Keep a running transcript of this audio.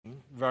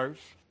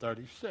verse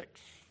 36.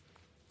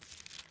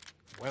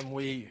 When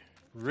we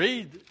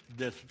read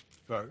this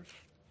verse,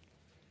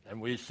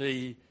 and we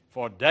see,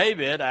 for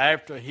David,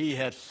 after he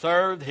had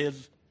served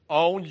his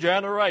own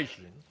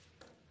generation,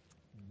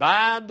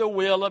 by the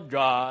will of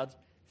God,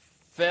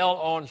 fell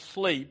on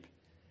sleep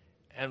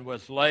and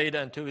was laid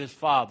unto his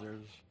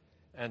fathers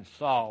and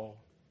saw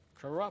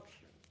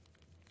corruption.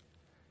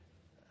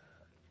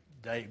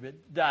 David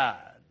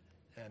died,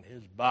 and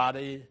his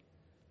body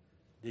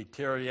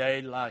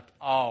deteriorated like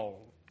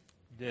all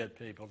dead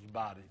people's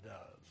body does.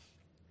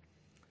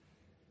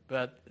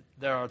 But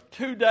there are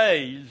 2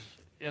 days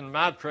in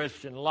my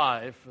Christian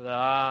life that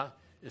I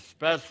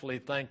especially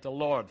thank the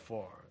Lord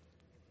for.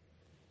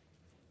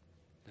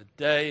 The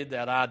day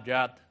that I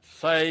got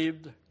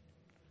saved.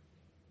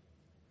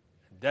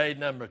 Day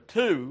number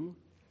 2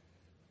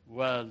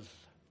 was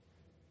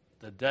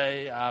the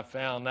day I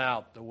found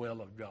out the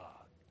will of God.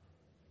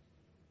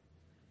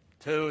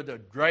 2 of the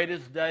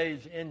greatest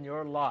days in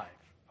your life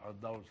are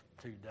those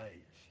 2 days.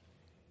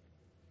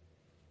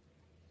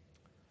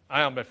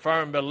 I am a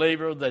firm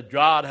believer that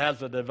God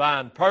has a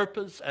divine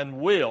purpose and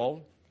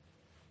will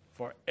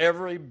for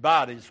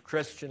everybody's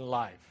Christian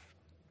life.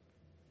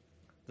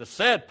 The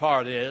sad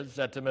part is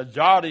that the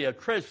majority of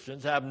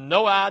Christians have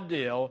no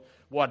idea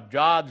what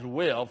God's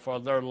will for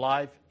their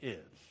life is.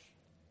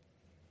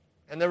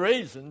 And the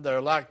reason they're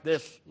like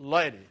this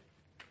lady,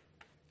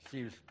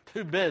 she was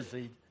too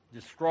busy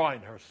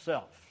destroying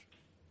herself.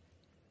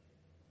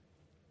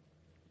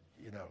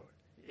 You know,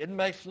 it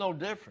makes no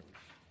difference.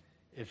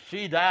 If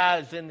she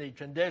dies in the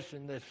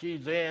condition that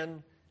she's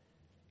in,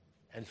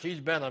 and she's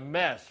been a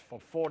mess for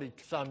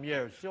 40-some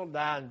years, she'll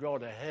die and go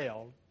to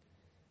hell.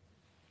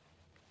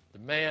 The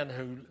man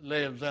who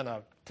lives in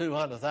a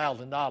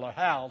 $200,000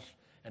 house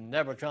and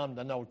never come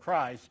to know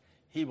Christ,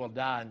 he will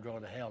die and go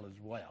to hell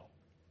as well.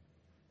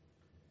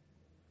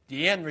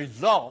 The end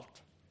result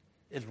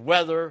is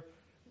whether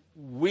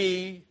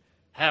we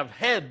have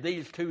had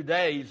these 2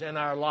 days in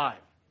our life.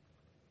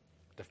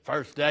 The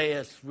first day,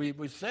 as we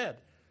said,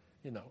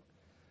 you know,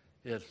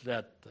 is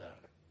that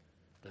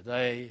the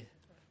day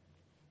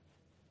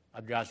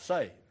I got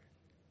saved.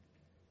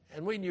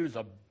 And we use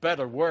a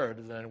better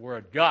word than the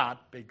word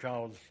got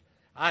because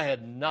I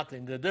had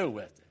nothing to do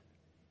with it.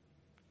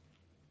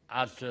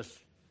 I just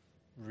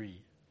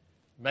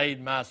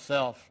made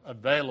myself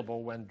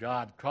available when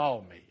God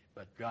called me.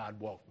 But God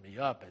woke me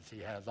up as he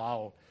has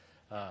all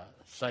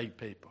saved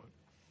people.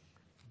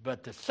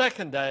 But the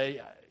second day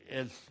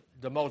is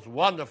the most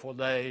wonderful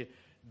day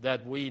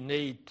that we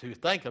need to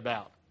think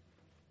about.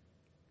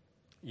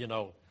 You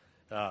know,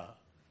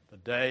 the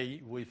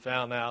day we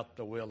found out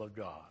the will of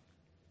God.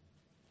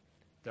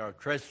 There are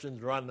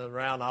Christians running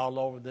around all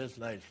over this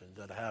nation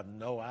that have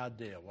no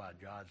idea why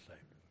God saved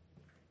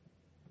them.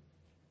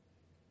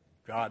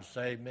 God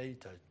saved me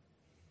to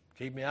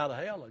keep me out of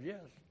hell, yes.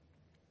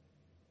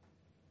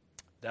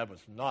 That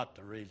was not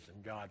the reason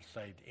God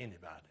saved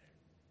anybody.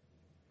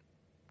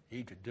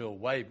 He could do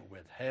away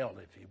with hell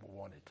if he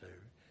wanted to.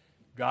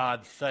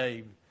 God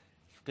saved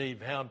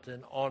Steve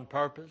Hampton on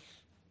purpose.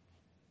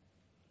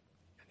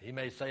 And he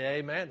may say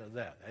amen to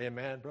that.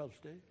 Amen, Brother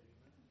Steve?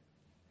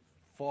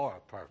 For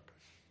a purpose.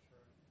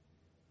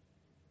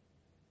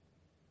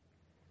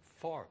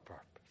 For a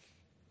purpose.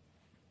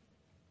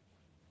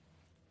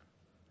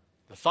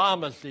 The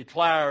psalmist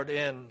declared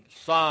in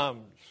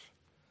Psalms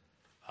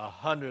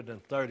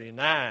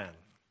 139,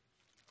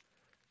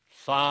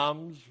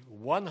 Psalms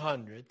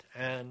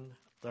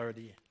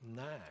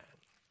 139.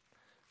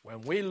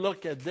 When we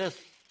look at this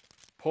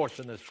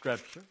portion of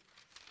Scripture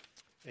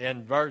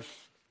in verse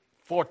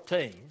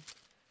 14,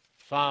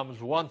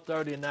 Psalms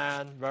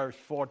 139, verse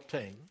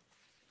 14,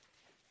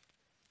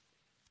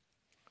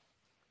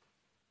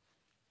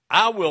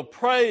 I will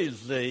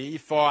praise thee,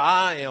 for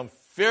I am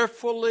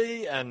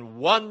fearfully and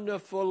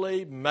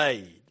wonderfully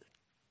made.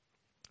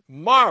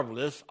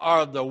 Marvelous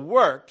are the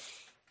works,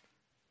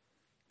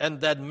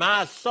 and that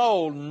my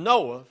soul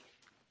knoweth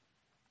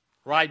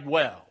right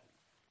well.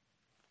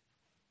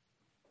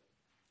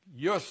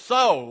 Your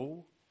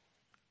soul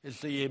is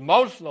the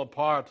emotional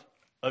part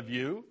of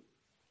you.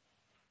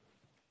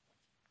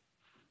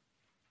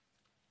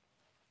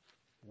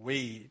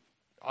 We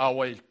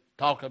always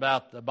talk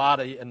about the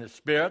body and the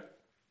spirit.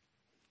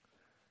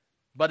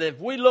 But if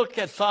we look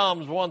at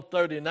Psalms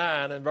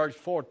 139 and verse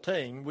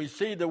 14, we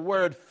see the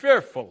word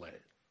fearfully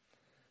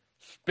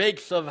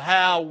speaks of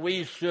how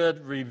we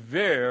should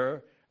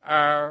revere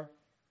our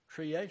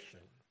creation.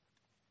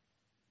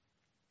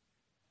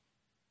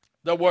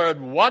 The word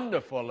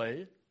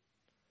wonderfully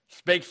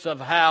speaks of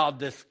how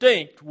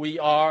distinct we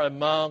are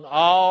among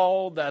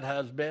all that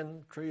has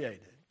been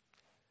created.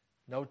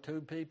 No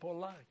two people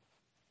alike.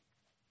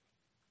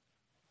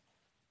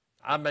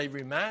 I may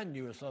remind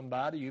you of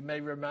somebody, you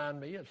may remind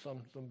me of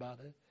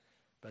somebody,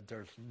 but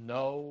there's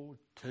no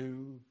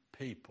two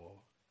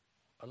people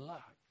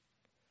alike.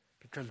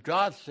 Because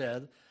God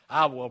said,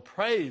 I will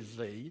praise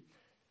thee.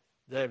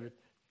 David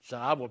said,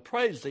 I will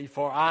praise thee,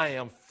 for I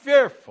am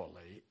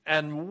fearfully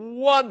and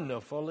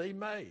wonderfully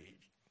made.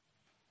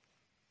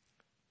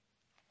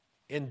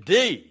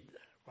 Indeed,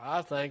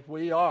 I think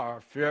we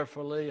are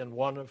fearfully and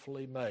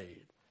wonderfully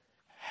made.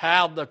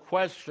 How the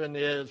question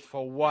is,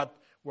 for what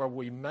were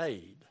we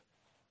made?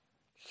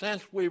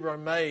 Since we were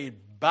made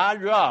by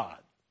God,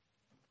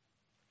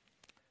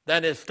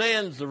 then it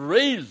stands to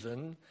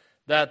reason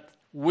that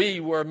we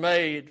were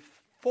made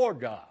for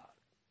God.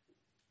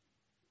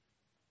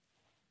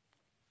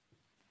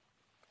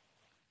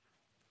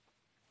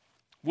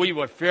 We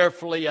were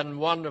fearfully and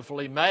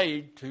wonderfully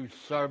made to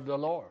serve the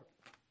Lord.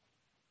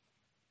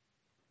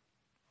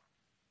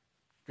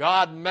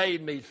 God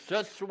made me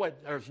such a way.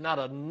 There's not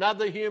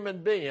another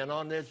human being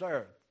on this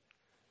earth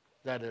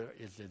that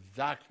is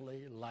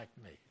exactly like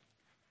me.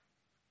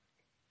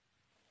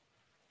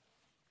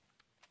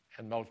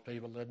 And most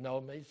people that know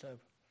me say,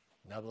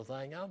 another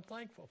thing I'm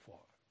thankful for.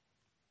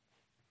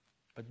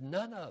 But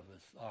none of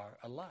us are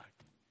alike.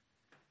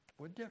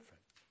 We're different.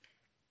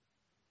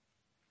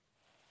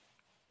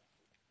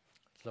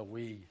 So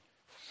we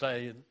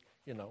say,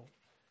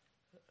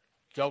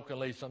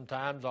 jokingly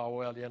sometimes,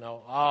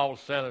 all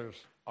sinners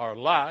are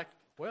alike.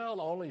 Well,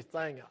 the only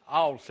thing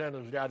all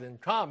sinners got in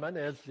common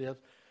is if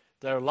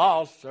they're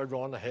lost, they're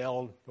going to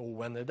hell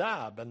when they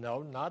die. But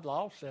no, not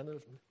all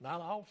sinners. Not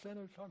all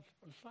sinners are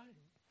the same.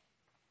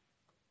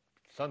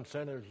 Some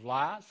sinners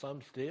lie,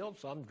 some steal,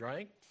 some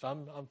drink,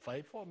 some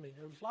unfaithful.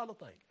 There's a lot of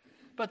things.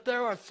 But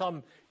there are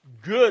some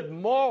good,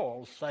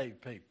 moral,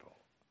 saved people.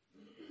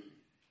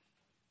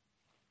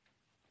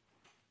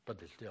 But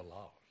they're still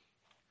lost.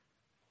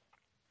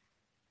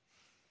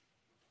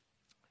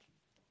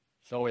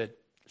 So it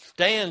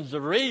stands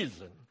to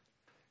reason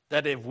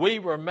that if we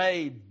were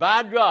made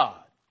by God,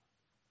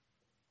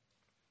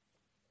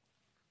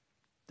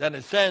 then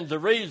it stands to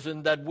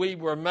reason that we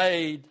were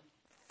made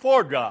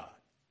for God.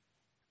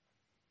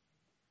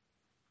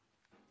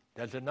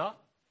 Does it not?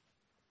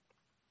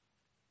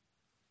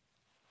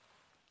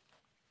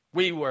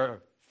 We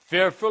were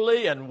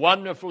fearfully and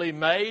wonderfully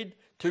made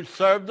to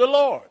serve the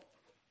Lord.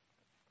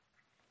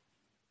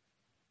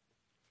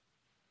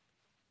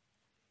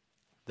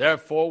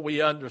 Therefore,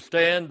 we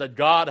understand that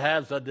God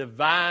has a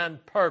divine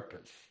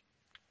purpose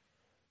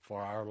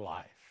for our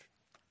life.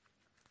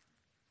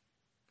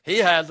 He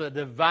has a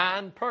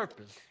divine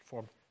purpose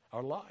for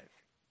our life.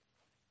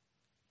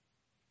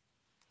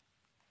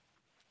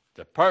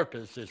 The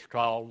purpose is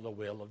called the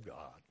will of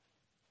God.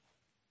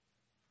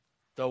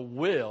 The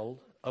will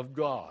of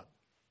God.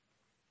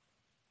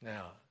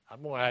 Now,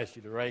 I'm going to ask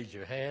you to raise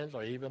your hands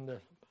or even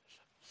to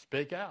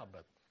speak out,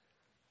 but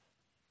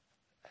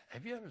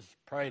have you ever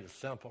prayed a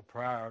simple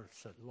prayer and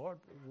said, Lord,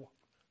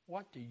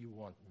 what do you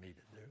want me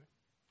to do?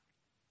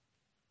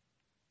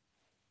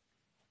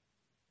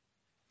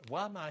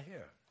 Why am I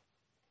here?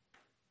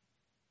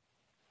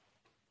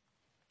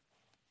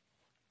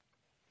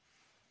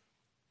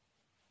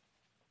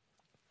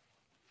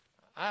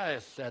 I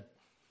asked that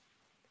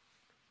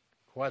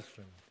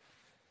question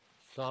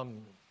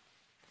some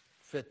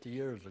 50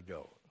 years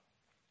ago.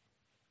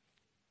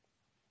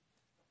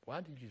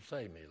 Why did you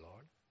save me,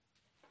 Lord?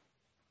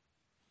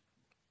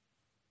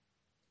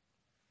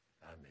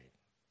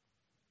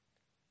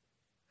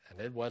 And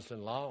it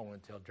wasn't long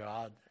until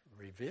God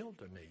revealed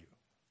to me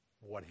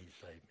what he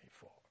saved me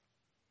for.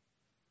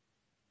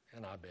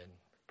 And I've been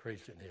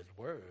preaching his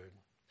word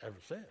ever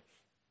since.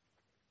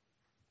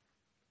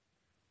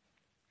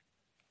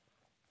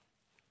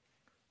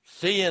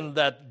 Seeing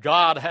that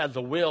God has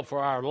a will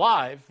for our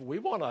life, we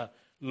want to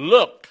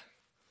look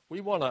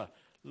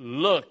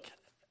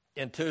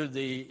into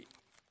the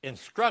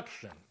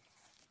instruction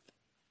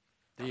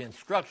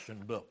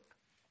book.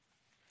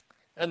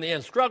 And the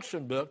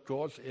instruction book, of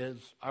course, is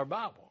our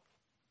Bible.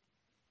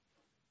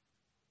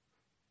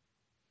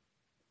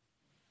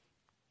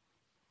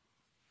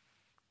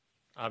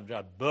 I've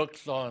got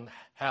books on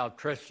how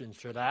Christians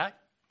should act.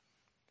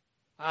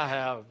 I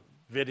have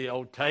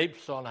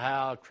videotapes on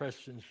how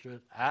Christians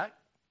should act.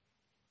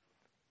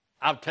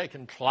 I've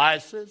taken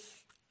classes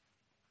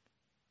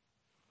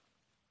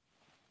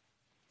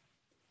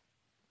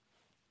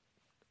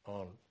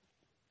on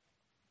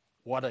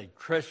what a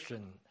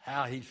Christian,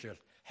 how he should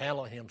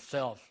handle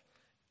himself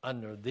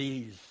under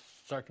these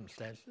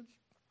circumstances.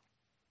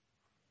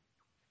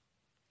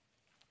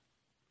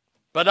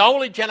 But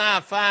only can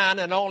I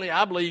find, and only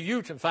I believe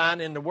you can find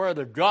in the Word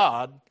of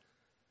God,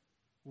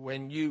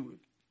 when you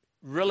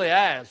really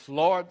ask,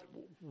 Lord,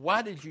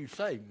 why did you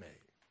save me?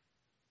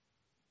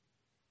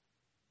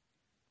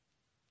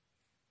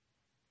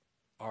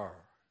 Or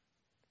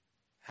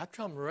how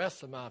come the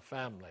rest of my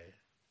family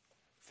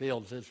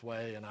feels this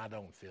way and I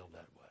don't feel that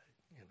way?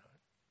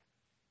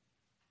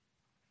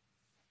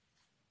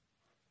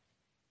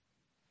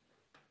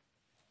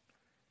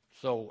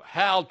 So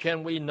how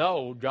can we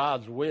know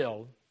God's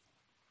will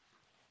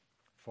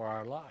for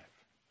our life?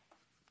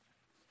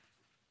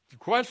 The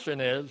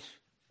question is,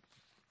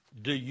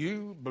 do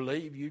you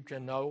believe you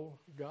can know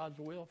God's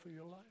will for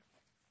your life?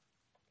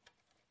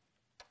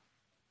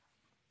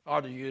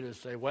 Or do you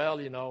just say, well,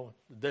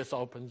 this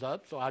opens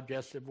up, so I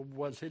guess it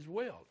was his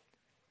will.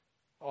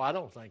 Oh, I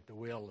don't think the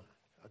will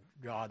of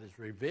God is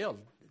revealed.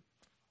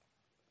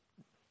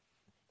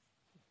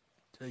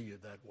 to you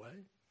that way.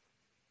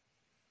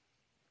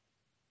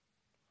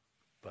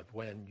 But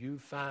when you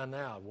find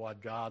out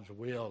what God's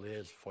will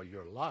is for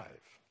your life,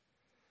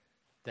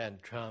 then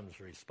comes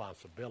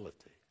responsibility.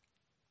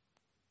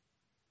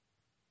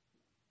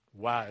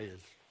 Why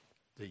is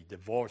the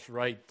divorce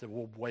rate the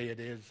way it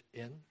is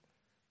in?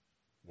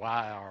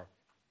 Why are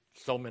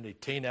so many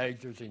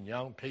teenagers and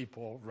young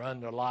people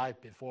run their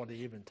life before they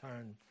even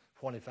turn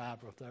 25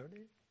 or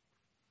 30?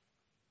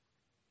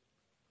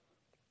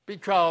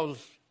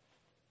 Because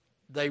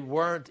they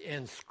weren't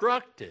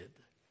instructed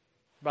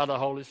by the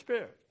Holy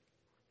Spirit.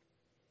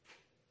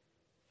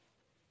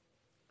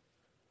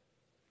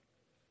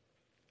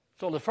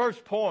 So the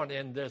first point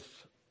in this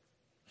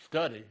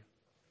study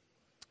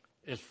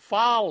is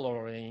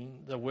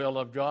following the will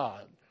of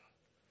God.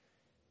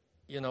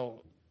 You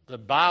know, the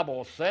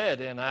Bible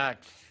said in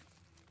Acts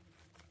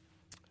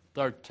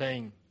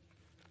 13,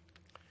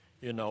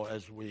 you know,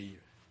 as we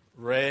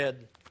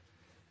read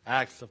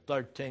Acts the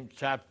 13th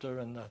chapter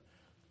and the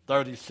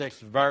 36th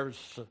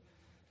verse,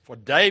 for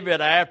David,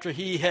 after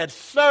he had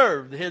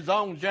served his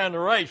own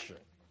generation,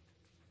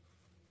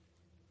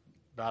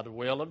 by the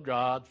will of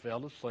God,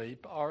 fell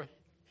asleep, or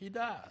he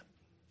died.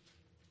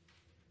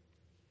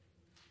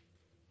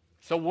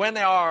 So when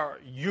are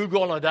you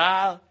going to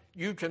die?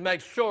 You can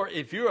make sure,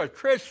 if you're a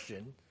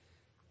Christian,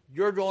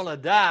 you're going to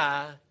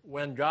die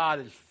when God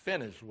is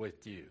finished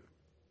with you.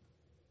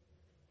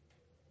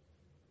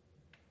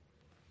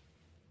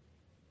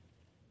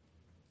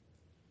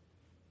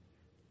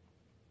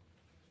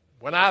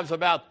 When I was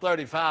about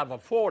 35 or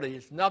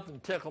 40, nothing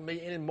tickled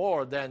me any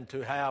more than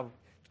to have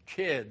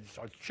kids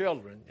or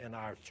children in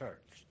our church.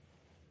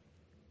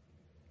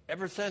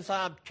 Ever since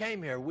I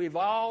came here, we've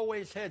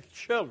always had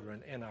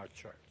children in our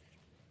church.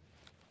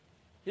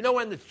 You know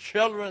when the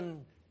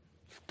children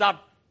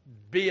stop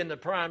being the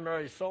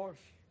primary source?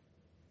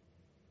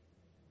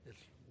 It's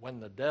when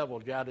the devil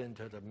got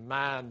into the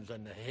minds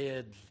and the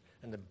heads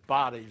and the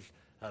bodies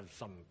of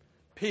some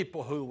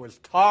people who was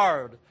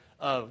tired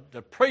of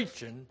the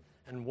preaching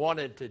and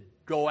wanted to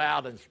go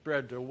out and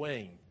spread their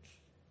wings.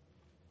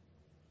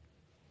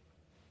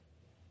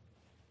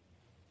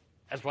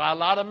 That's why a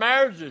lot of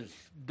marriages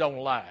don't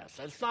last.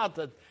 It's not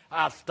that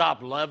I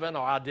stopped loving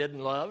or I didn't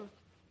love.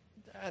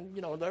 And,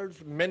 you know,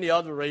 there's many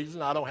other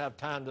reasons. I don't have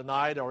time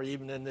tonight or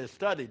even in this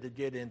study to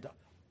get into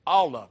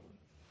all of them.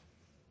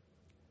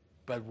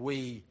 But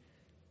we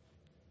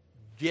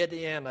get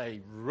in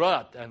a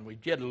rut and we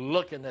get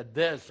looking at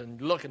this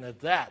and looking at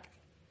that.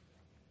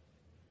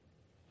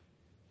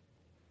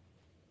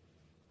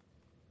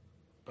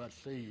 But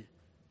see,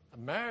 a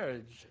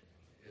marriage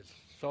is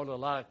sort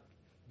of like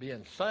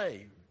being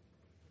saved.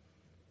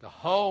 The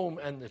home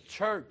and the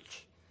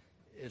church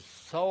is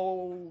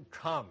so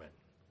common.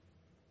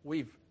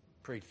 We've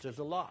preached this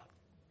a lot.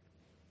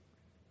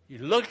 You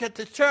look at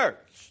the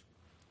church.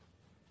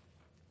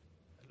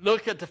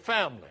 Look at the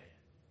family.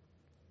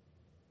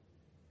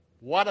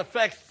 What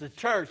affects the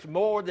church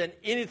more than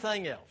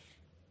anything else?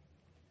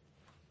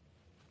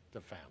 The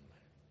family.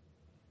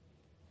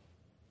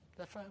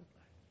 The family.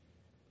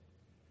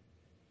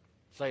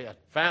 Say a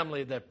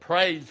family that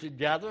prays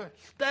together,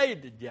 stay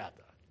together.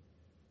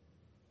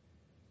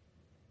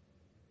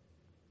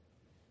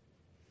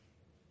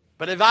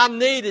 But if I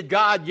needed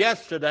God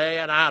yesterday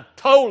and I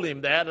told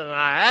him that and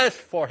I asked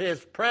for his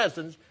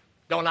presence,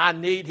 don't I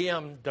need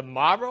him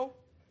tomorrow?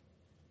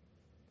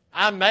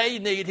 I may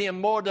need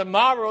him more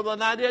tomorrow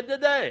than I did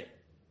today.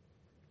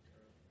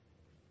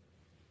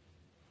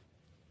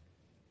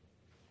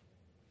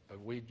 But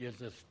we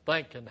just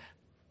thinking,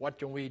 what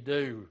can we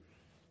do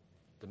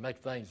to make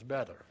things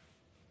better?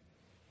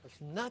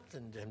 There's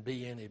nothing can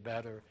be any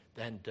better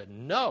than to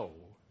know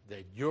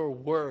that your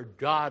word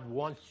God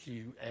wants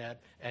you at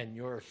and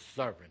you're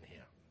serving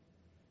him.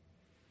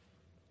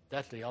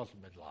 That's the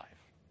ultimate life.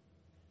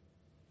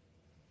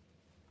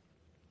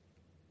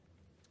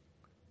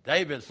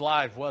 David's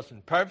life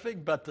wasn't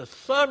perfect, but the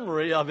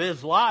summary of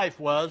his life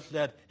was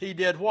that he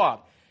did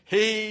what?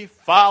 He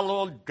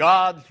followed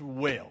God's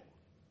will.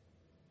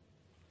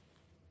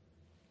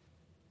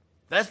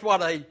 That's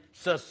what a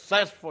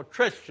successful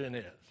Christian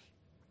is.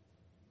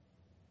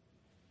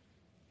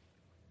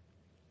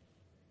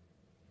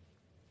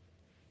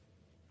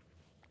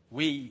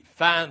 We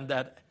find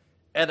that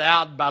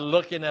out by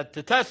looking at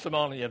the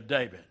testimony of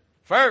David.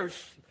 First,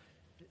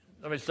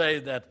 let me say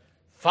that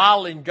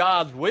following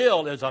God's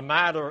will is a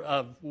matter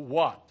of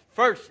what?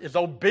 First is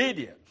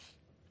obedience.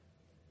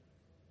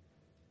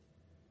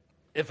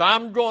 If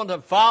I'm going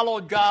to follow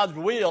God's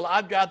will,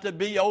 I've got to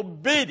be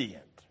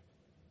obedient.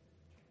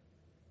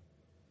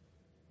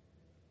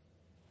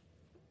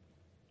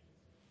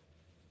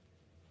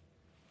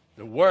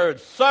 The word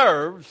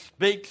serve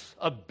speaks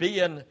of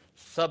being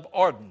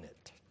subordinate.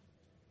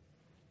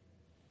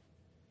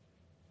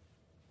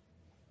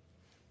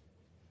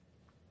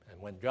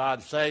 When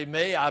God saved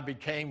me, I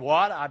became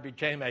what? I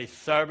became a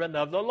servant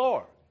of the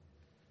Lord.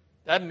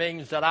 That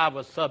means that I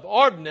was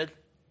subordinate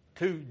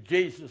to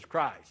Jesus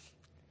Christ.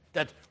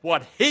 That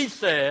what he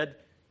said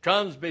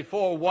comes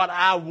before what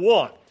I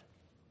want.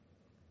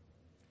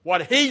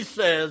 What he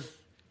says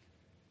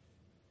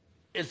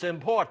is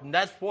important.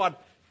 That's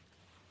what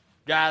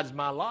guides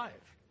my life.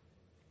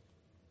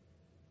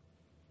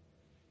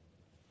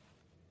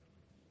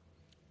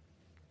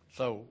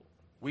 So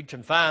we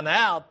can find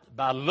out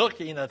by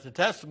looking at the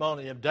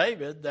testimony of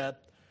David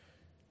that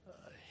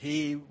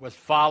he was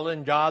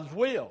following God's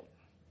will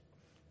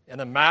in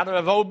a matter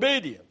of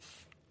obedience.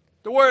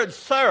 The word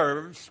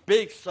serve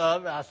speaks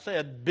of, I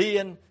said,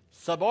 being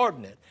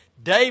subordinate.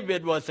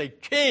 David was a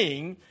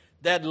king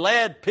that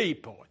led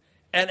people.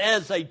 And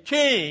as a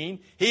king,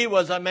 he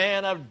was a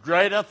man of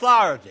great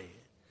authority.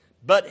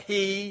 But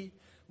he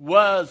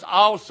was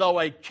also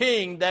a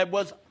king that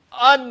was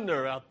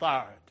under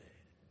authority.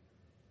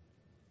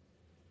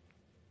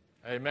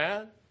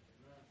 Amen?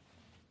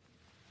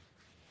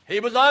 He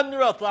was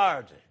under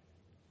authority.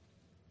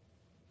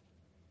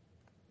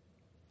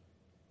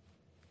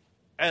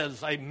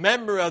 As a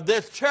member of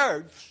this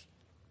church,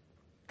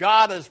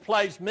 God has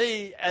placed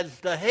me as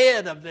the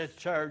head of this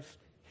church,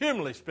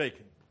 humanly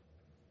speaking.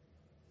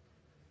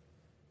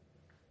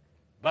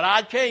 But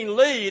I can't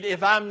lead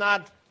if I'm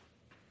not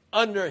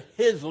under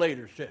His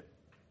leadership.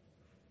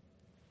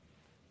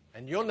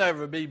 And you'll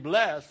never be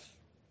blessed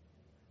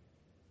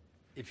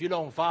if you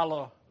don't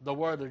follow the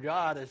Word of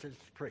God as it's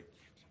preached.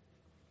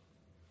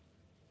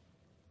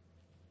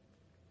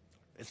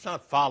 It's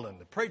not following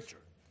the preacher.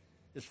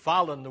 It's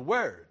following the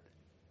Word.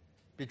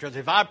 Because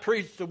if I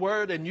preach the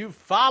Word and you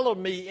follow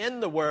me in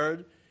the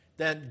Word,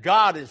 then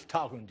God is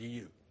talking to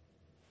you.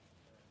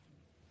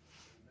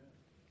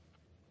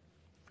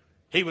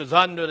 He was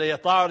under the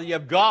authority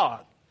of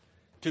God.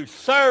 To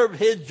serve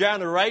his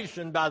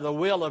generation by the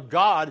will of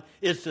God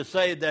is to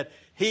say that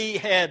he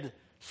had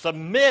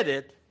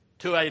submitted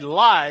to a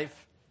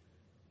life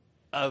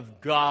of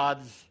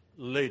God's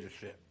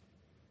leadership.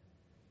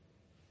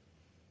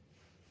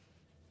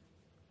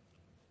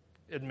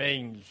 It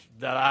means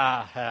that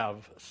I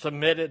have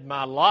submitted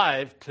my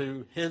life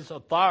to his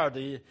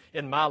authority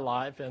in my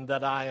life and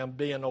that I am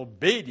being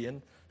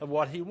obedient of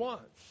what he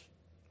wants.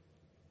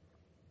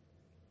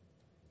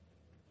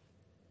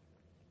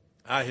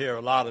 I hear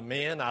a lot of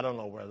men, I don't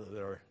know whether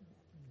they're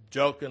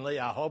jokingly,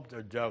 I hope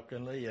they're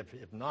jokingly.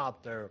 If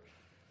not, they're,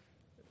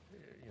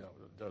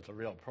 there's a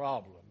real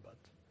problem. But,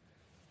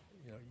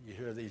 you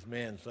hear these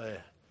men say,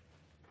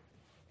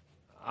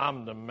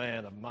 I'm the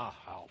man of my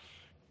house.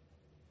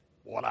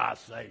 What I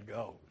say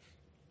goes.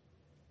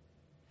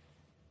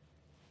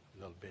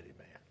 Little bitty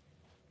man.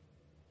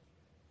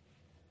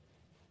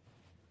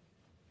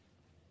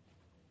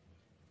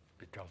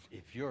 Because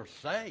if you're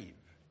saved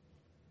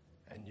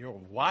and your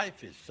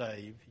wife is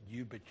saved,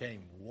 you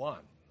became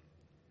one.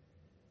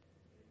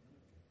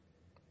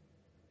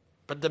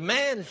 But the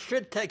man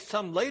should take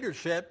some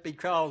leadership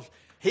because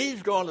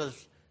he's going to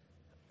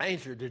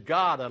answer to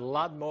God a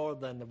lot more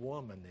than the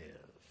woman is.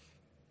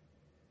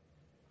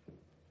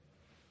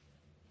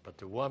 But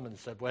the woman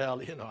said,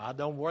 well, I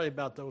don't worry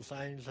about those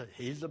things.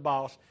 He's the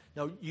boss.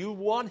 No, you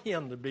want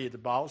him to be the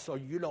boss so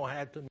you don't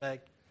have to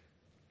make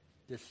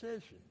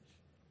decisions.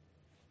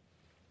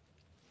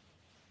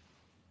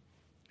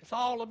 It's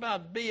all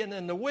about being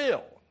in the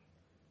will.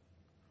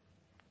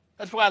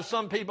 That's why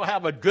some people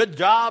have a good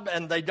job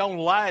and they don't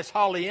last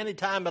hardly any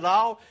time at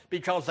all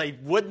because they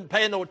wouldn't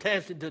pay no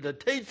attention to the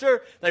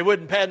teacher. They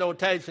wouldn't pay no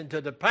attention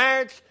to the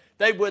parents.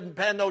 They wouldn't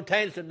pay no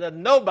attention to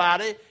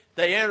nobody.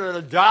 They enter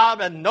the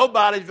job and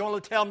nobody's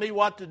going to tell me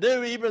what to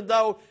do even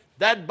though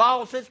that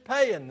boss is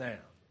paying them.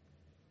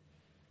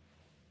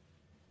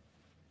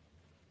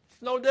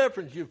 It's no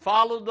difference. You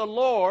follow the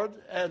Lord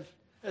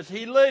as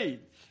He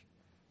leads.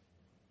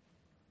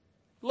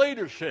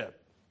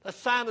 Leadership, a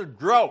sign of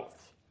growth.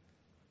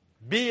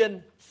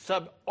 Being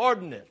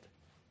subordinate.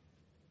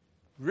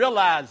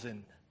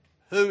 Realizing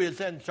who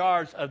is in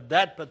charge of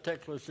that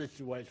particular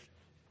situation.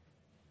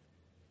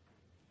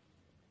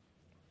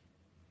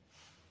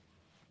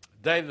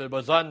 David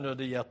was under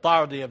the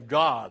authority of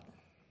God.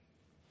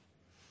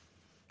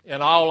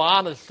 In all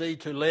honesty,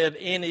 to live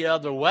any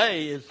other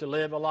way is to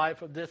live a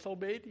life of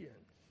disobedience.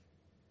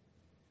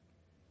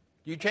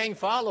 You can't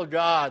follow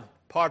God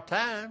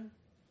part-time.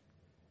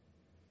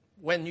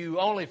 When you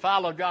only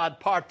follow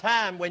God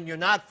part-time, when you're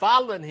not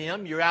following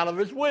Him, you're out of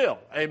His will.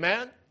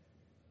 Amen?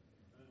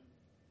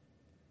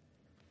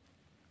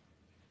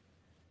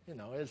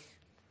 It's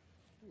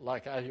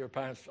like I hear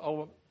parents,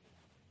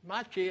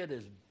 my kid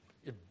is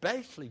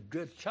basically a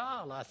good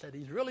child. I said,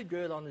 he's really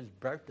good on his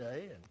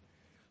birthday and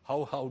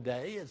ho-ho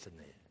day, isn't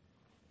he?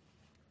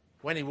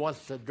 When he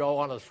wants to go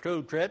on a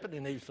school trip and he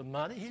needs some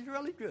money, he's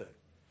really good.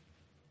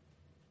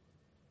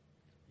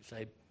 You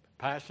say,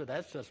 Pastor,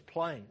 that's just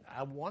plain.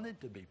 I want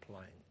it to be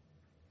plain.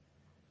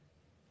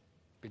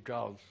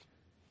 Because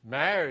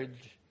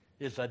marriage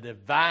is a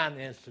divine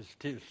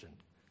institution.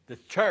 The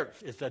church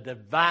is a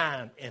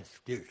divine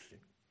institution.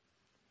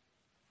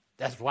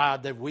 That's why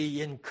that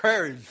we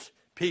encourage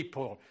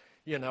people.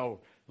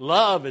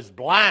 Love is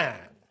blind.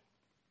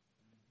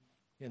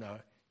 You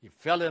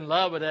fell in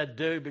love with that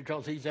dude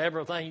because he's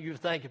everything you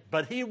think,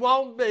 but he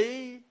won't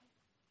be.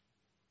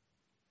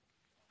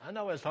 I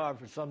know it's hard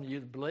for some of you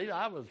to believe.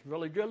 I was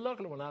really good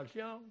looking when I was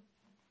young.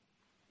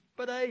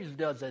 But age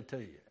does that to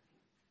you.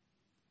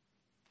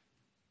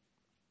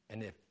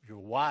 And if your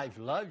wife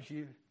loves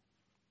you,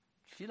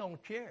 she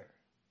don't care.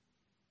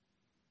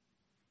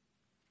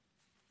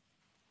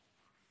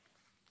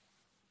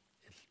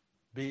 It's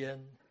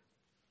being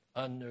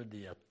under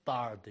the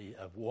authority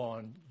of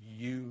one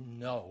you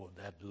know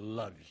that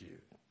loves you.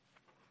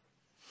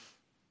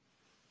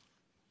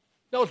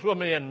 Notice with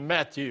me in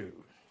Matthew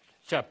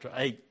chapter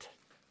 8.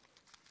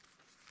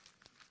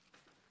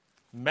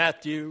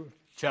 Matthew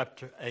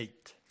chapter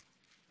 8.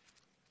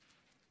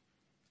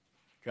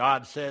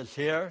 God says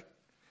here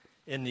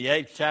in the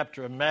 8th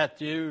chapter of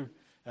Matthew,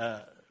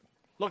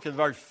 look at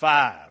verse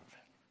 5.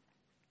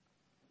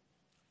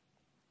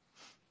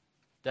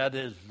 That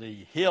is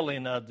the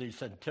healing of the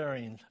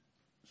centurion's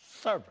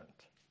servant.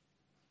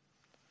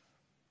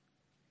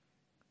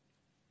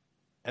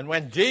 And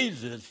when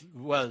Jesus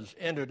was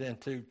entered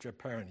into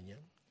Capernaum,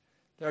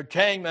 there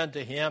came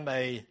unto him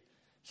a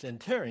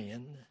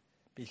centurion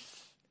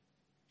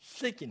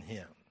seeking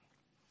him,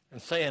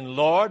 and saying,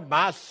 Lord,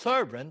 my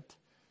servant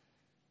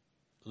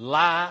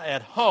lie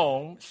at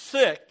home,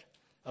 sick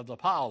of the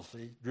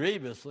palsy,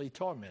 grievously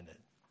tormented.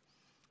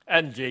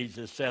 And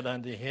Jesus said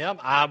unto him,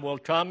 I will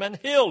come and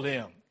heal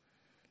him.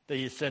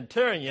 The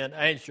centurion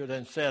answered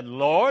and said,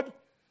 Lord,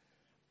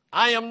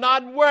 I am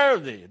not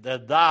worthy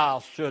that thou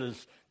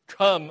shouldest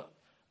come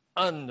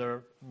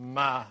under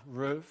my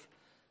roof,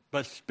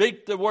 but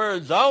speak the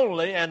words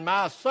only, and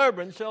my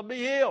servant shall be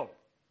healed.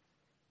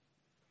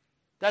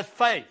 That's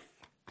faith.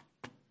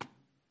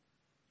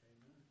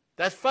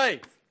 That's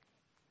faith.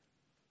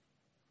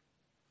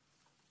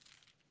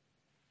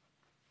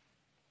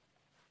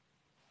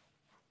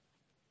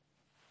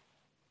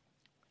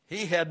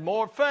 He had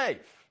more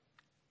faith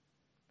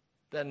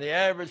than the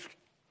average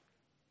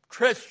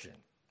Christian,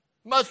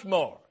 much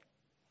more.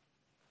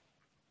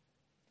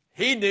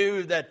 He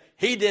knew that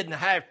he didn't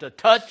have to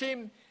touch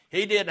him.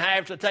 He didn't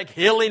have to take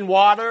healing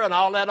water and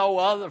all that old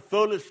other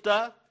foolish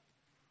stuff.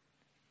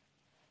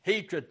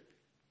 He could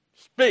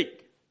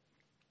speak.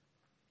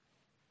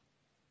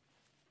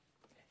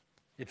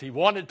 If he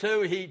wanted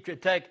to, he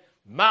could take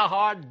my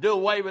heart, do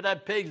away with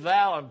that pig's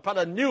vow, and put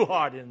a new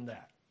heart in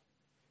that.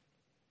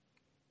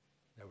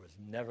 There would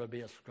never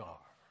be a scar.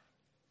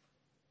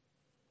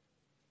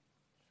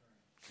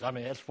 So, I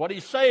mean, that's what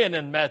he's saying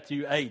in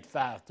Matthew 8,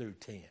 5 through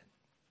 10.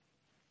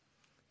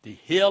 The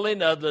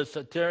healing of the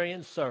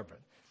centurion's servant.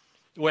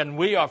 When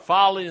we are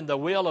following the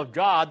will of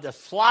God, the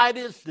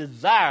slightest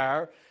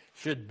desire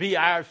should be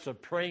our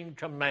supreme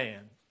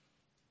command.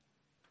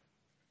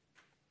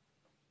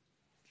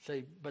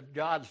 See, but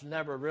God's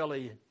never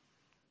really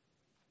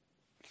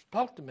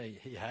spoke to me.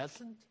 He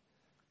hasn't.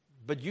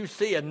 But you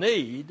see a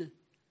need,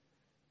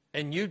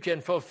 and you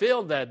can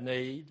fulfill that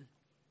need.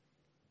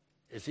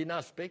 Is he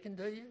not speaking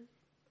to you?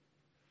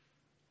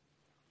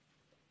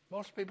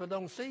 Most people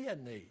don't see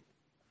that need.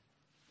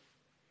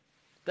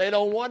 They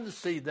don't want to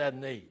see that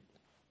need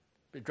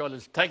because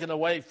it's taken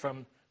away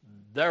from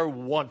their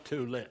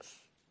want-to list.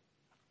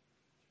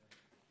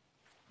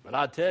 But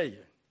I tell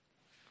you,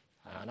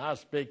 and I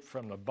speak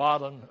from the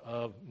bottom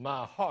of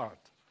my heart,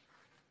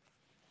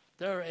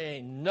 there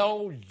ain't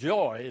no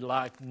joy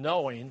like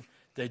knowing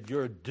that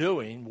you're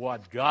doing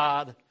what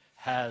God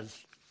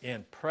has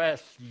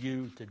impressed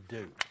you to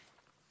do.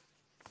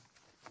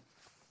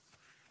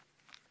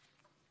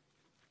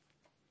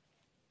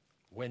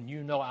 When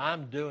you know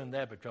I'm doing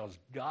that because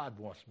God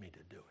wants me to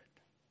do it.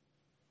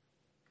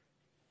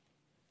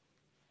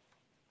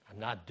 I'm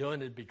not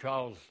doing it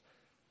because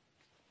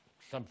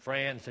some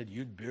friend said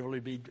you'd really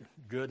be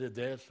good at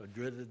this or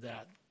good at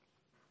that.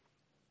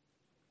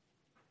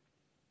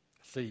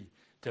 See,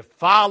 to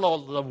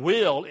follow the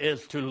will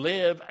is to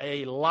live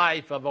a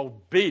life of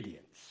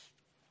obedience.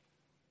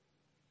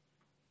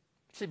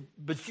 See,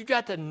 but you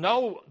got to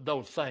know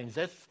those things.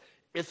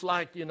 It's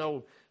like,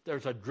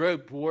 there's a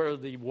group where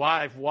the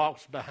wife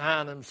walks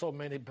behind them so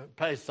many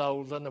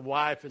pesos and the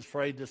wife is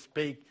afraid to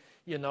speak,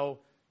 That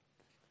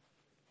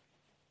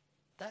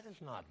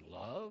is not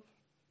love.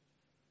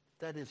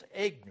 That is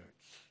ignorance.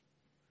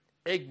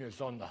 Ignorance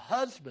on the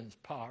husband's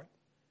part,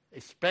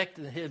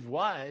 expecting his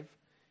wife,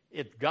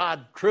 if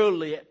God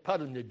truly put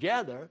them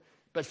together,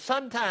 but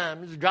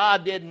sometimes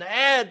God didn't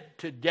add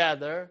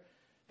together,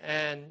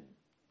 and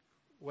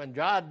when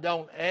God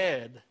don't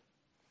add,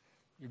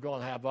 you're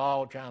going to have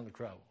all kinds of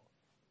trouble.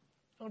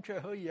 Don't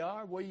care who you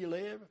are, where you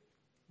live.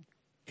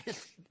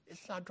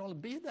 It's not going to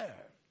be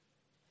there.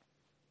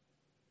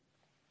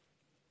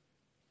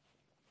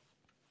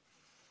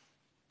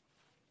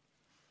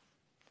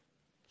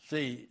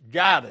 See,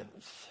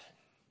 guidance.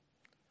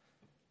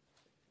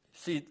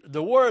 See,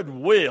 the word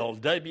will,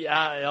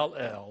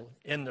 W-I-L-L,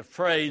 in the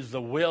phrase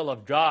the will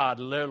of God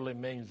literally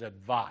means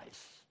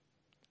advice.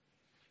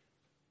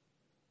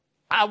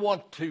 I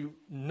want to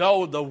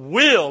know the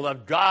will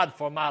of God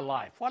for my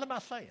life. What am I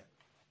saying?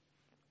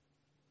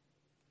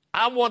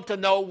 I want to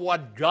know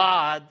what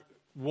God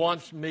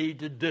wants me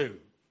to do.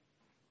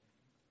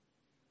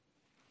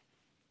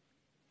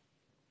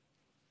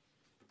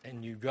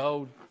 And you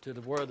go to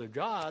the Word of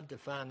God to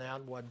find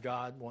out what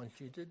God wants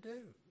you to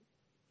do.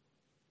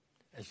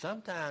 And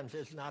sometimes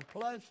it's not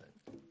pleasant.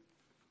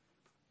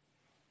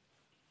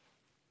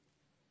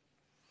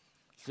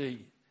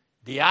 See,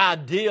 the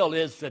ideal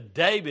is that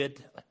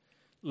David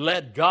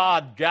let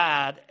God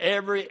guide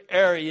every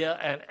area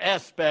and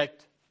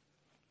aspect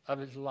of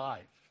his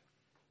life.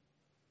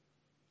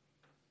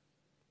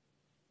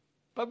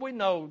 But we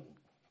know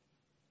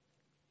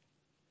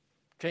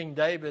King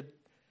David,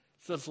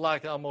 just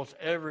like almost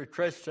every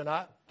Christian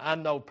I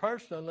know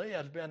personally,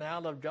 has been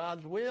out of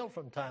God's will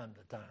from time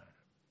to time.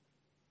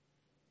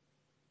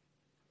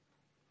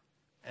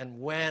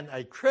 And when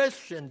a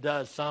Christian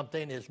does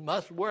something, it's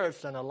much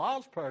worse than a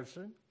lost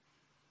person,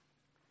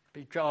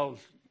 because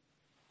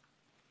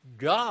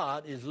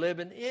God is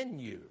living in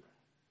you.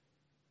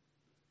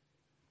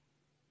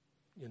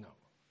 You know,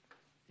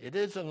 it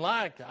isn't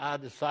like I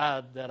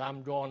decide that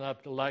I'm going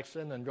up to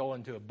Lexington and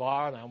going to a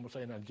bar and I'm going to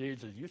say, "Now,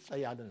 Jesus, you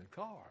stay out in the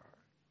car.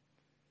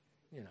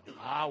 You know,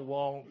 I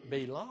won't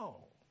be long."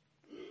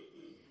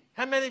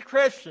 How many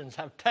Christians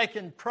have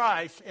taken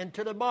Christ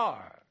into the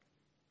bar?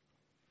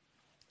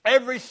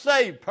 Every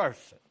saved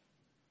person.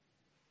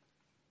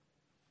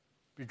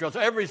 Because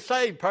every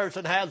saved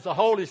person has the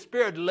Holy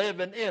Spirit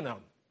living in them.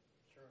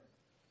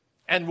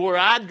 And where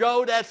I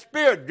go, that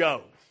Spirit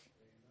goes.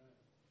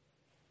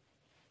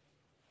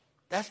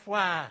 That's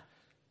why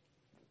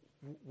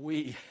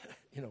we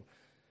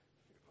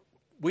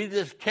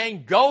just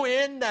can't go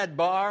in that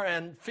bar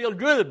and feel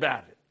good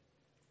about it.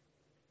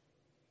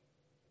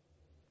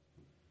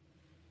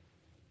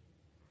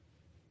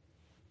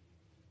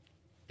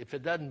 If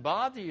it doesn't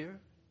bother you,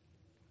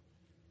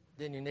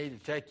 then you need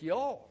to take your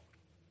oil.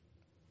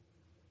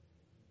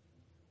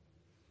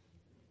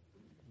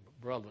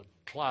 Brother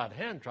Clyde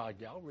Hancock,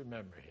 y'all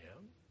remember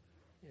him.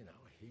 You know,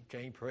 he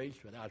can't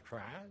preach without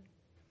crying.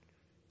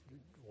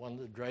 One of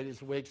the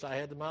greatest weeks I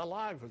had in my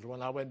life was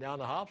when I went down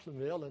to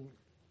Hobsonville and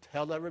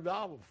held every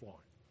Bible for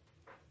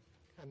him.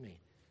 I mean,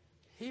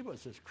 he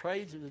was as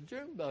crazy as a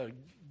June bug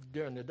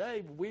during the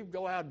day. We'd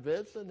go out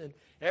visiting, and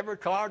every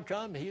car would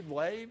come, he'd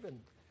wave,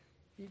 and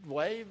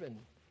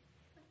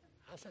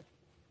I said,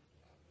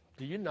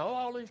 "Do you know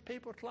all these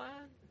people,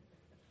 Clyde?"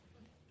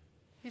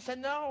 He said,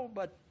 "No,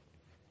 but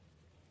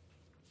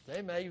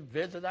they may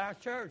visit our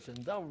church and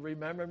they'll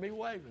remember me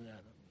waving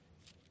at them."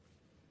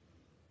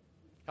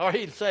 Or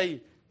he'd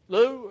say,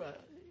 "Lou,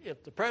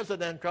 if the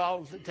president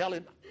calls, tell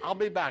him I'll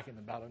be back in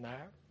about an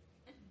hour."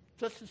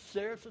 Just as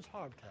serious as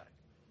heart attack.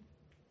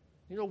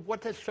 You know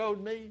what that showed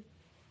me?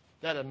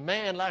 That a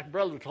man like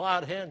Brother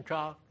Clyde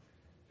Hancock,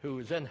 who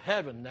is in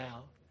heaven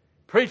now,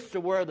 preached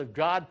the word of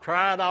God,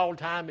 cried all the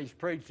time he's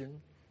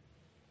preaching.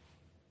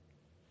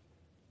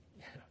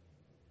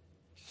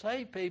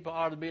 Saved people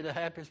ought to be the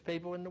happiest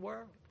people in the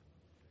world.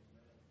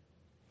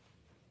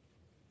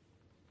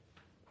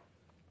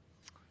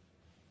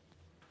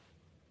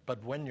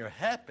 But when you're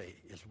happy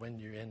is when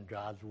you're in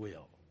God's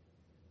will.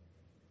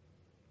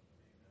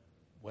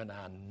 When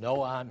I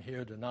know I'm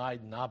here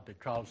tonight, not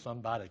because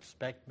somebody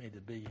expects me to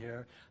be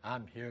here,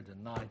 I'm here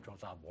tonight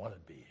because I want to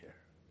be here.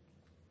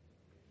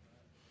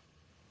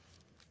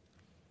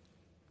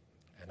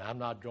 And I'm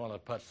not going to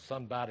put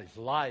somebody's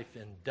life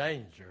in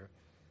danger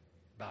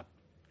by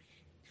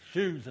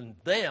choosing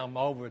them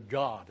over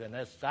God. And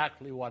that's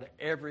exactly what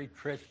every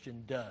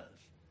Christian does.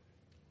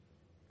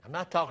 I'm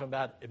not talking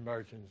about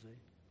emergency.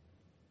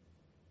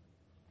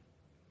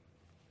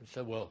 You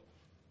say, "Well,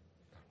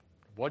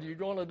 what are you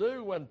going to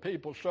do when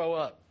people show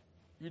up?"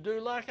 You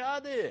do like I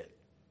did.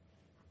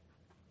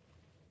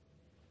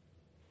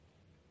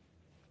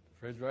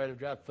 Refrigerator's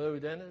got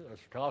food in it. There's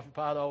a coffee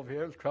pot over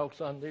here. There's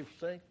Coke's underneath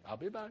the sink. I'll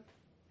be back.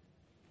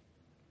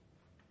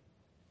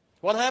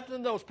 What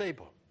happened to those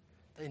people?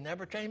 They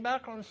never came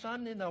back on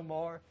Sunday no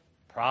more.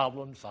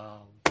 Problem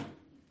solved.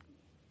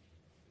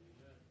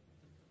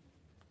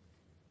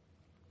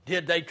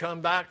 Did they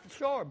come back?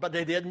 Sure, but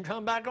they didn't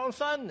come back on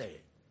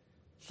Sunday.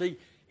 See,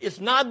 it's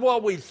not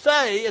what we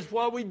say, it's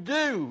what we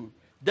do.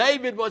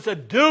 David was a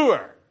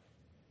doer.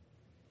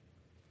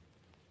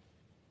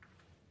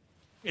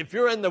 If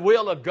you're in the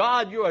will of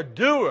God, you're a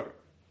doer.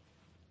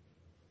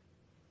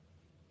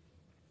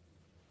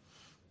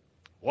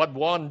 What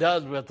one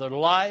does with their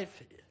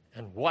life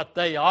and what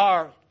they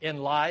are in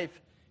life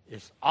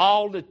is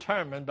all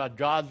determined by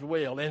God's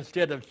will.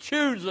 Instead of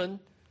choosing,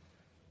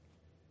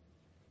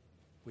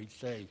 we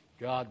say,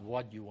 "God,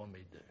 what do you want me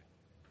to do?"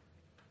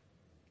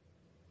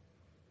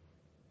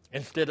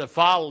 Instead of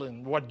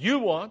following what you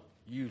want,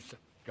 you say,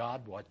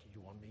 "God, what do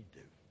you want me to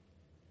do?"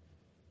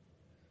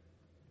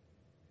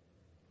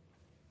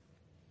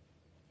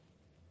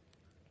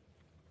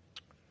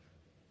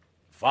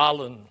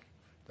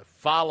 To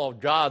follow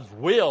God's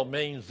will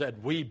means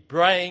that we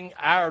bring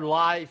our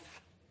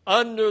life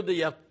under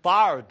the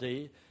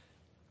authority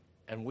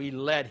and we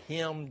let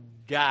Him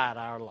guide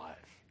our life.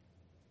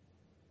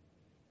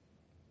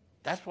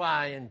 That's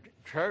why I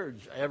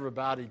encourage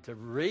everybody to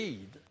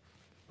read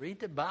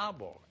the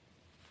Bible.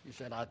 You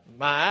said,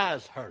 "My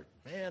eyes hurt."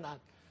 Man,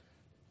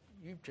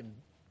 you can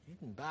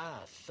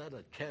buy a set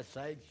of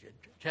cassettes, you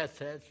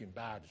can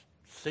buy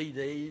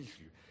CDs,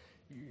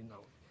 you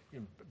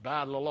can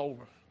buy a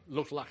little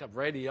looks like a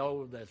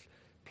radio that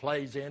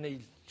plays any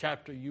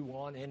chapter you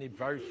want, any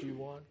verse you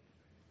want.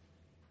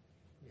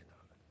 You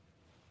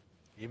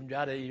know, even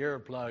got a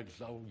earplug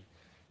so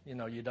you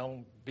know you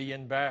don't be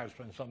embarrassed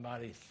when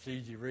somebody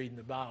sees you reading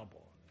the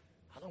Bible.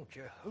 I don't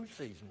care who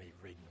sees me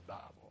reading the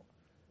Bible.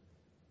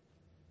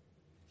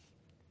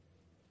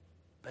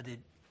 But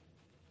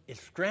it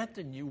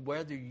strengthens you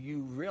whether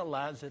you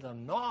realize it or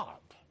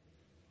not.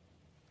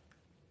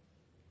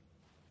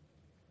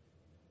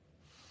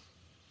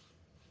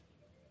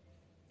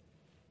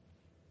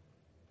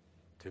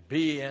 To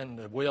be in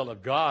the will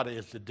of God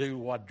is to do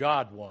what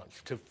God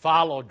wants. To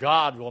follow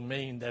God will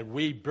mean that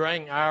we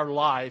bring our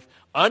life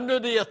under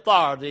the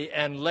authority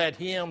and let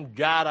Him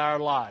guide our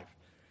life.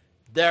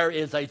 There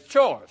is a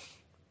choice.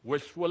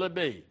 Which will it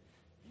be?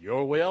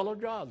 Your will or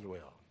God's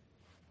will?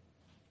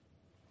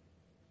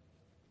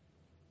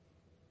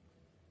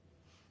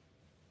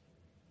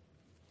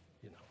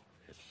 You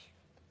know,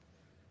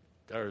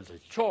 there is a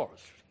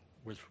choice.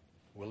 Which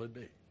will it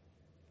be?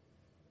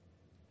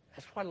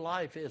 That's what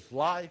life is.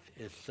 Life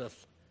is just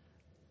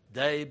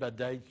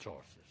day-by-day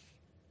choices.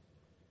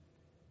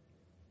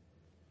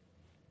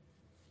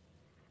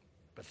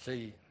 But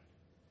see,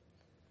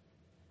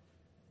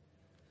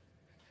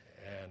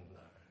 and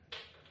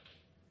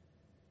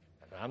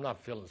I'm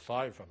not feeling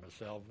sorry for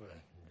myself.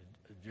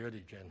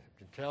 Judy can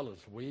tell us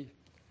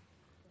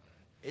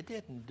it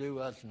didn't do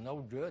us no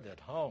good at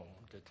home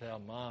to tell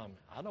Mom,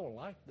 I don't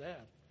like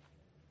that.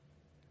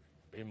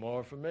 Be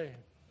more for me.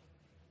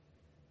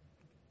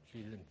 She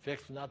didn't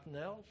fix nothing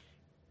else.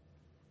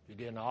 She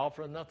didn't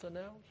offer nothing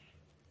else.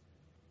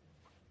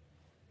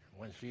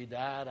 When she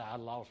died, I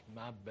lost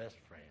my best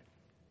friend.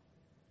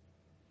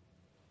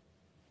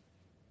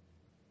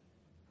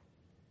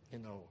 You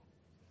know,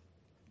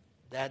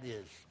 that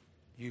is,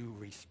 you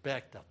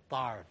respect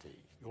authority.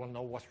 You want to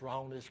know what's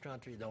wrong in this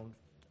country? There's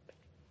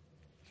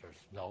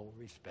no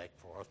respect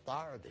for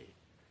authority.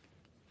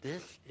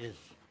 This is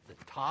the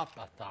top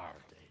authority.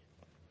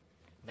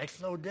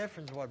 Makes no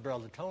difference what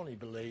Brother Tony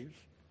believes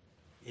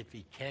if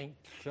he can't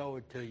show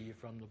it to you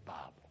from the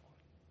Bible.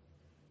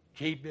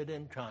 Keep it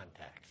in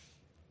context.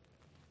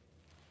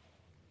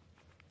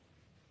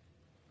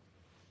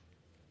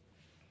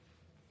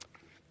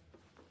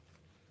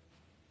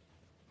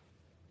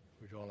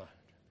 We're going to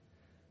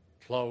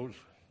close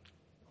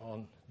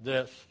on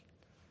this.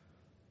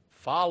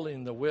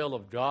 Following the will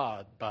of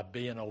God by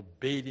being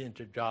obedient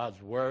to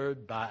God's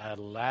word, by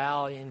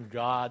allowing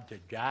God to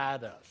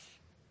guide us.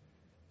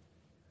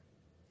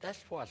 That's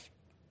what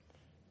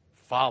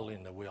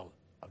following the will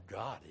of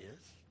God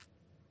is.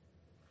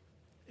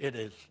 It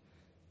is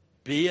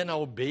being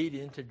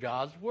obedient to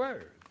God's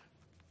word.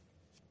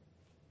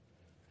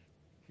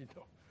 You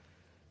know,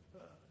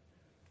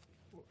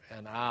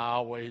 and I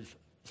always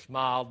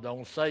smile,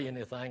 don't say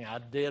anything. I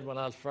did when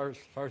I was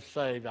first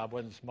saved. I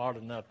wasn't smart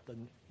enough to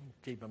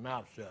keep my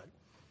mouth shut.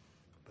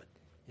 But,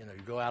 you know,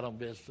 you go out on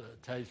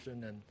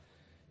visitation and,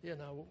 you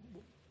know,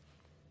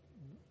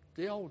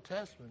 the Old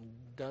Testament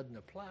doesn't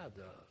apply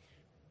to us.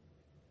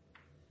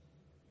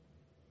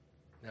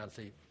 Now,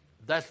 see,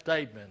 that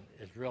statement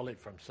is really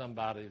from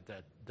somebody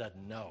that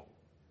doesn't know.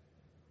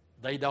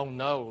 They don't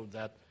know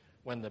that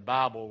when the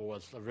Bible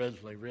was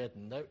originally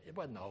written, it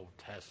wasn't Old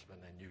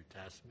Testament and New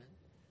Testament.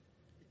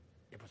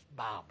 It was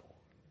Bible.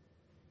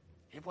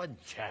 It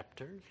wasn't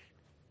chapters.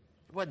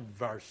 It wasn't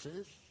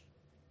verses.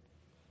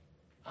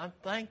 I'm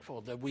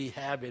thankful that we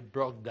have it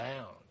broke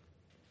down.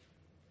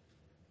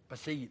 But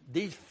see,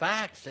 these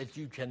facts that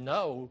you can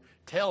know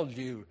tells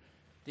you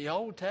the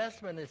Old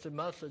Testament is as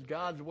much as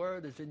God's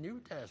Word as the New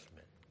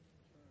Testament.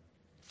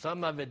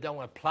 Some of it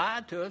don't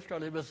apply to us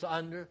because it was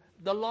under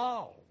the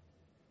law.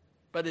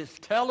 But it's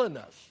telling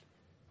us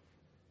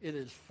it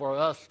is for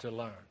us to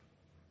learn.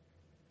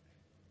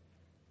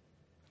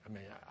 I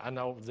mean, I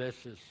know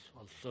this is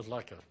just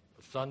like a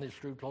Sunday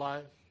school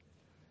class,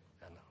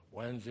 and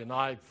Wednesday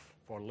night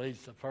for at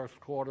least the first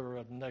quarter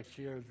of next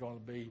year is going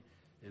to be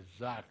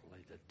exactly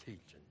the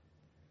teaching.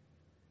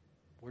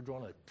 We're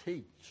going to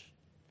teach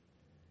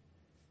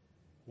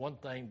one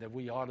thing that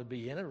we ought to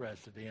be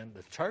interested in,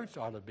 the church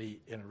ought to be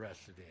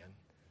interested in.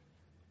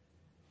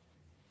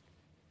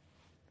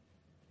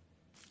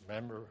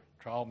 Remember,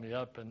 called me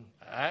up and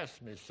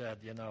asked me, said,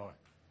 you know,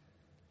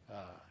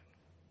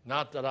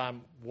 not that I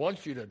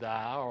want you to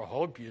die or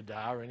hope you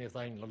die or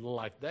anything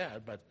like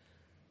that, but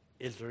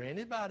is there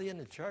anybody in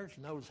the church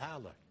knows how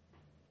to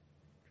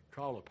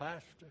call a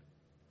pastor?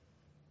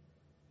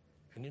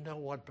 And you know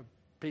what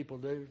people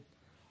do?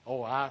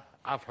 Oh,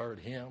 I've heard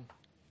him.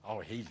 Oh,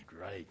 he's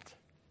great.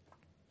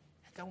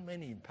 That don't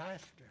mean he's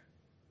pastor.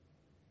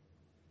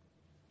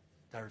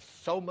 There's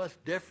so much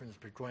difference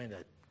between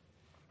a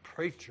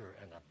preacher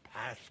and a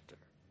pastor.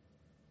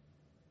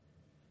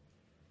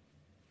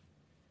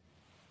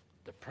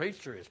 The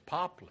preacher is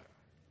popular,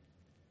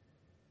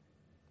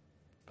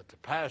 but the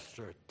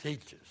pastor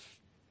teaches.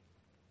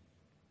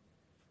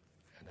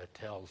 And it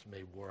tells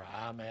me where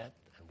I'm at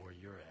and where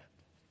you're at.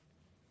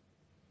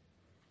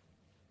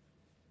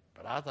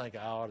 But I think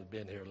I ought to have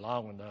been here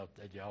long enough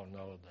that y'all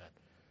know that,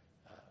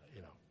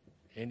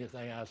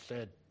 anything I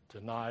said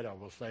tonight or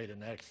will say the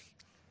next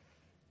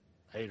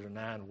 8 or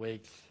 9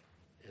 weeks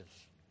is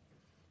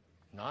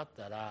not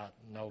that I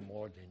know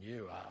more than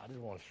you. I just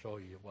want to show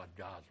you what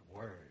God's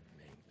Word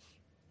means.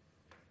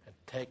 And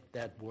take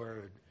that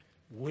word,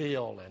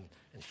 will,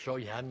 and show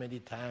you how many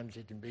times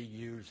it can be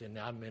used and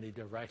how many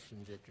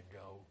directions it can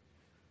go.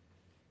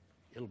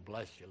 It'll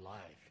bless your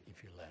life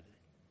if you let it.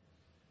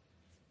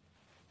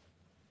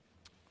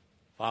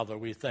 Father,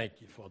 we thank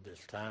you for this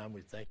time.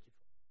 We thank you.